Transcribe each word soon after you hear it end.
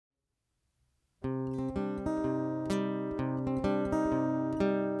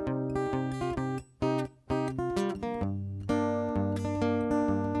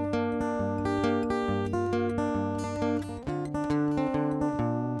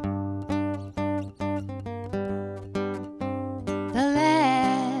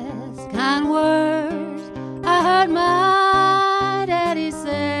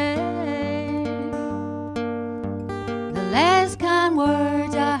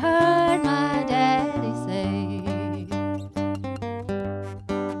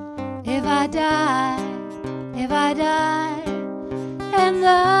I die in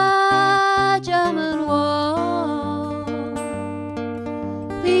the German war,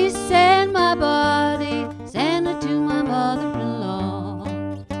 please send my body, send it to my mother-in-law.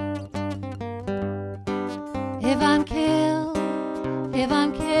 If I'm killed,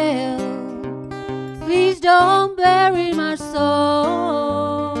 please don't bury my soul.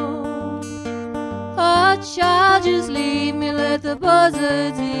 Oh, child, just leave me, let the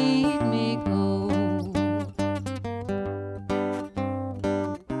buzzards eat me cold.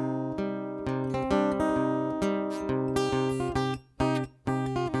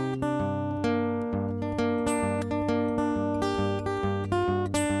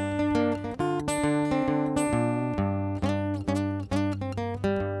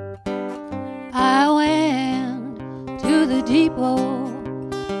 I went to the depot,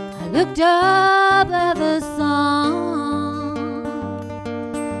 I looked up at the sun,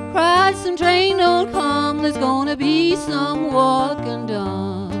 cried, some train don't come, there's gonna be some walking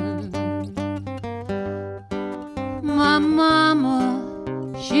done. My mama,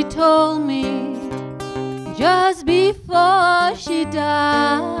 she told me just before she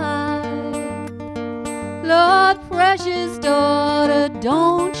died, Lord, precious daughter,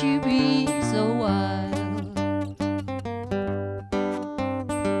 don't you be so wild.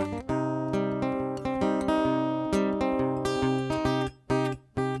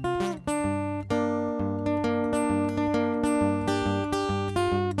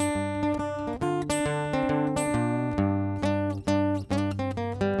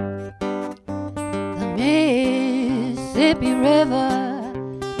 The Mississippi River,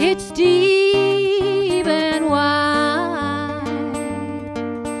 it's deep and wide.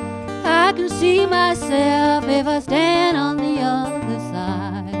 I can see myself if I stand on the other side.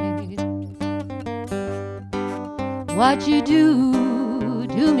 What you do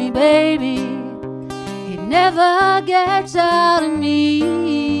to me, baby, it never gets out of me.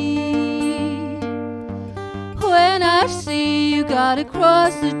 When I see you gotta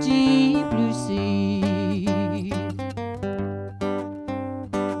cross the deep blue sea.